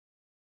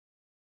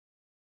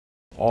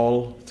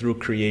all through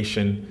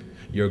creation,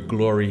 your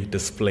glory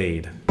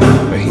displayed.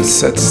 He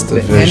sets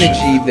the vision.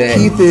 Energy that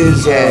Keith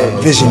is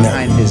visionary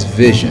behind his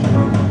vision.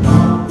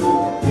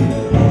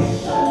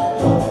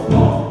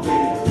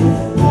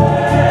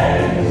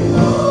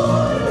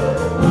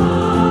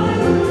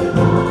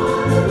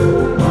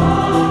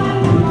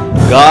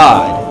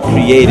 God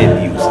created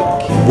music.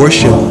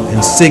 Worship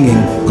and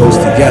singing goes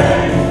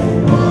together.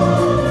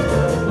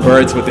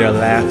 Birds with their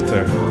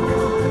laughter,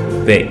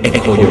 they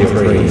echo your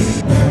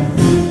praise.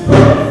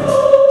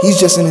 He's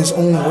just in his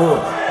own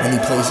world when he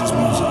plays his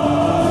music.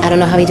 I don't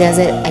know how he does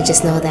it. I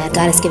just know that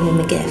God has given him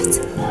a gift,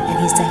 and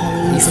he's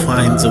definitely using it. He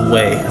finds a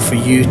way for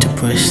you to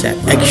push that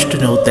extra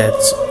note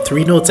that's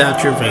 3 notes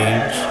out your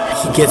range.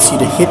 He gets you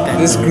to hit that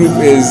This note. group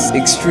is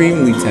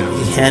extremely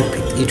talented. He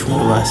handpicked each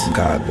one of us.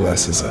 God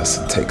blesses us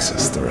and takes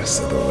us the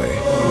rest of the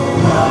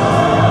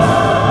way.